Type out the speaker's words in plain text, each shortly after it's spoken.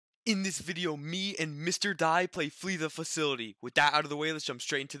In this video, me and MrDie play Flee the Facility. With that out of the way, let's jump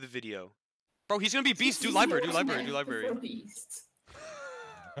straight into the video. Bro, he's gonna be beast. Do library, do library, do library.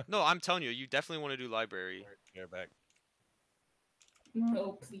 No, I'm telling you, you definitely want to do library. You're back.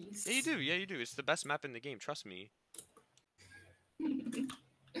 No, please. Yeah, you do. Yeah, you do. It's the best map in the game. Trust me.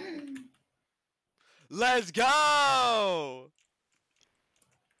 Let's go!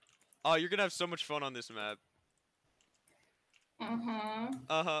 Oh, you're gonna have so much fun on this map.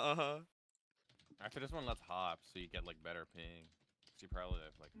 Actually, this one lets hop, so you get like better ping. So you probably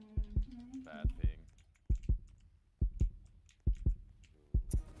have like bad ping.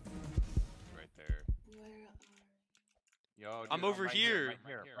 Right there. Where are Yo, dude, I'm over right here.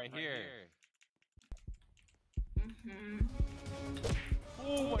 Right here.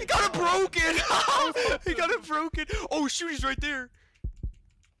 Oh, he got it broken! He got it broken! Oh shoot, he's right there!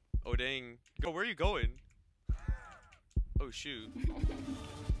 Oh dang. Go, where are you going? Oh shoot.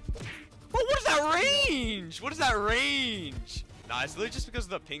 Oh, what is that range? What is that range? Nah, it's literally just because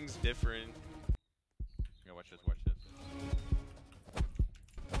the ping's different. Yo, watch this, watch this.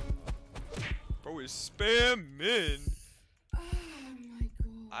 Bro is spamming. Oh my god.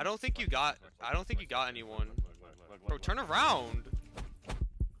 I don't think you got anyone. Bro, turn around.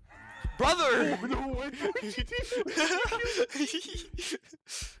 Brother! Oh, no, what?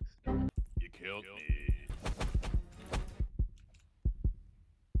 You killed me.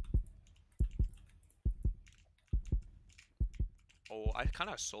 Oh, I kind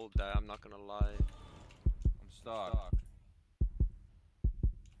of sold that, I'm not gonna lie. I'm stuck.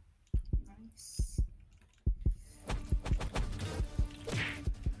 Nice.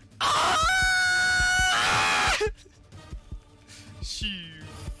 Ah! Shoot.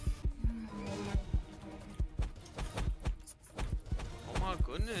 Oh my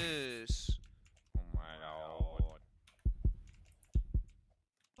goodness. Oh my god.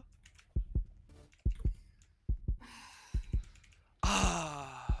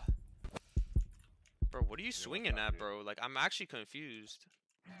 Ah. Bro, what are you swinging at, bro? Like, I'm actually confused.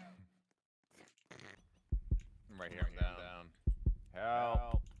 I'm right here, I'm down.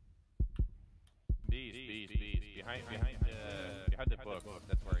 Help. Beast. Behind the book.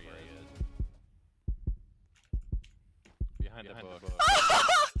 That's where he is. Behind the book.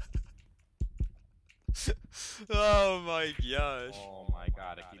 Oh my gosh. Oh my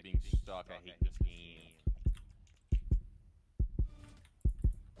god, I keep being stuck. I hate this game.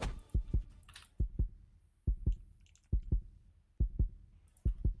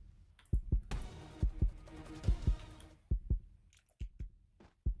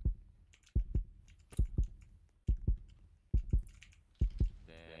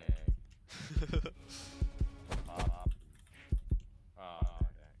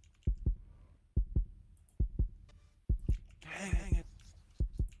 Dang it.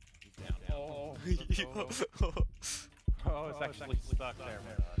 He's down. Oh, it's actually stuck there,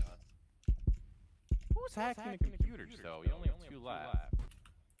 man. Who's hacking the computers, though? You only have 2 left.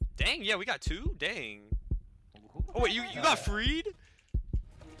 Dang, yeah, we got 2? Dang. Oh, wait, you got freed?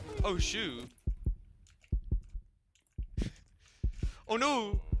 Oh, shoot. Oh,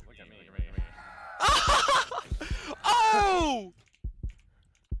 no. Look at me. Oh!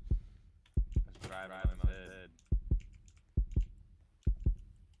 Let's drive on his head.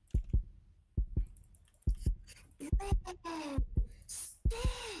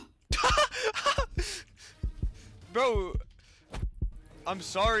 Bro, I'm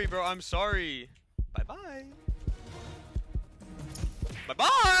sorry, bro. I'm sorry. Bye-bye.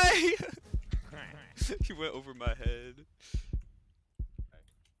 Bye-bye! He went over my head.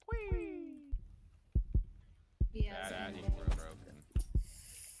 Whee! Yeah. That is broken.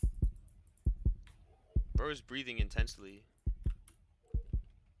 Bro is breathing intensely.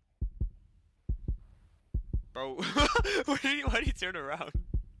 Bro, why did he turn around?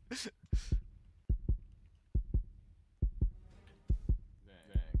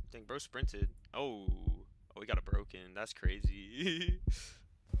 Dang, bro sprinted. Oh, we got it broken. That's crazy.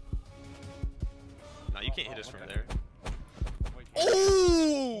 Nah, you can't hit us from there.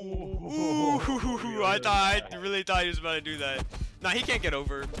 Oh! Ooh, I really thought he was about to do that. Nah, he can't get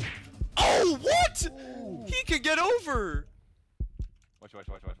over. Oh, what? He can get over. Watch this.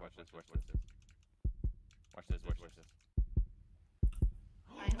 Watch this.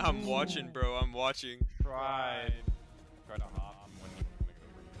 I'm watching, bro. I'm watching. Try to hop.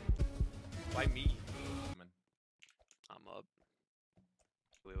 Why me? I'm up.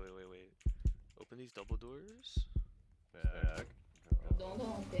 Wait. Open these double doors. Back. Don't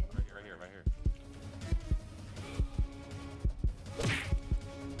open. Right here.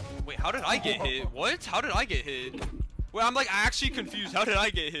 Wait, how did I get hit? What? How did I get hit? Wait, I'm like actually confused. How did I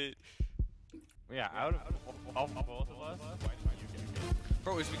get hit? Yeah, out of both of us, why did you get hit?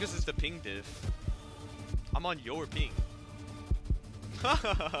 Bro, it's because it's the ping diff. I'm on your ping.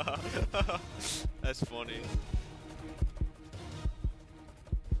 That's funny.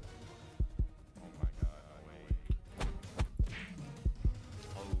 Oh my god, wait.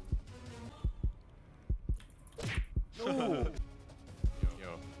 Oh. No! Yo,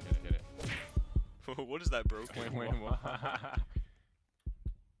 get it. What is that, bro? Wait, what?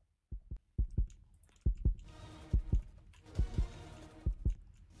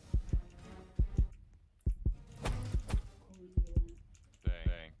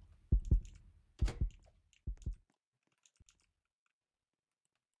 Dang.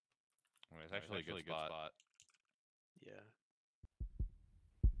 It's actually a good spot. Yeah.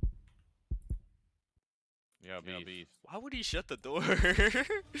 Yeah, beast. Why would he shut the door? Dude.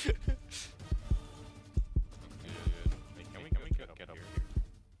 Hey, can we get up here?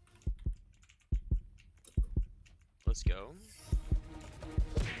 Let's go.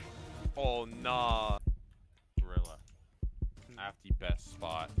 Oh, nah. Gorilla. I have the best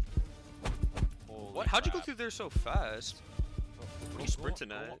spot. Holy What? How'd you go crap. through there so fast? What are you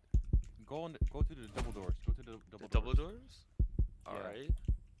sprinting at? Go to the double doors. Go to the The double double doors. doors? Yeah. Alright.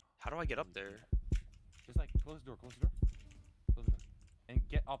 How do I get up there? Just like close the door. Close the door. Close the door. And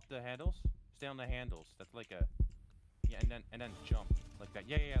get up the handles. Stay on the handles. That's like a. Yeah, and then jump like that.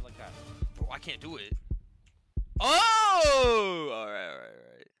 Yeah, like that. Bro, I can't do it. Oh!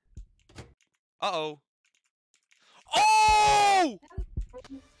 Alright. Uh-oh. Oh!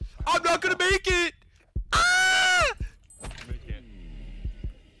 I'm not gonna make it! Ah! Make it.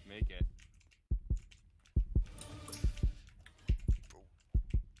 Make it.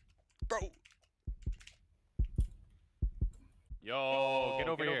 Bro. Yo, get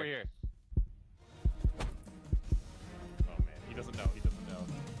over here. Oh man, he doesn't know.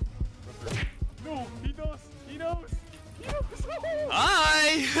 No, he knows.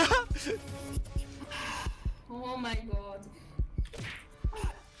 Hi! Oh my god.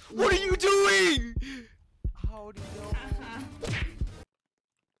 What are you doing? How do you know?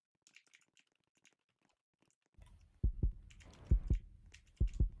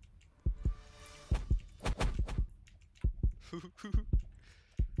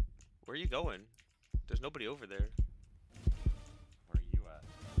 Where are you going? There's nobody over there. Where are you at?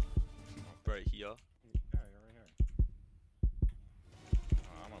 Right here. Yeah, you're right here.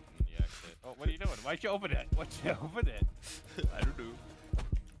 Oh, I'm opening the exit. Oh, what are you doing? Why'd you open it? Why'd you open it? I don't know.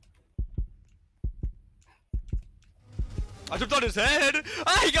 I jumped on his head!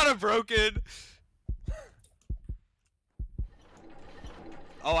 I got him broken!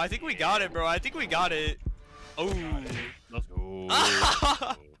 Oh, I think we got it, bro. I think we got it. Oh. Let's go.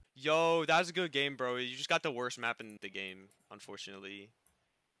 Yo, that was a good game, bro. You just got the worst map in the game, unfortunately.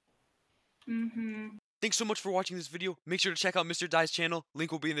 Thanks so much for watching this video. Make sure to check out MrDie's channel.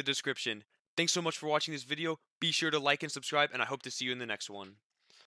 Link will be in the description. Thanks so much for watching this video. Be sure to like and subscribe, and I hope to see you in the next one.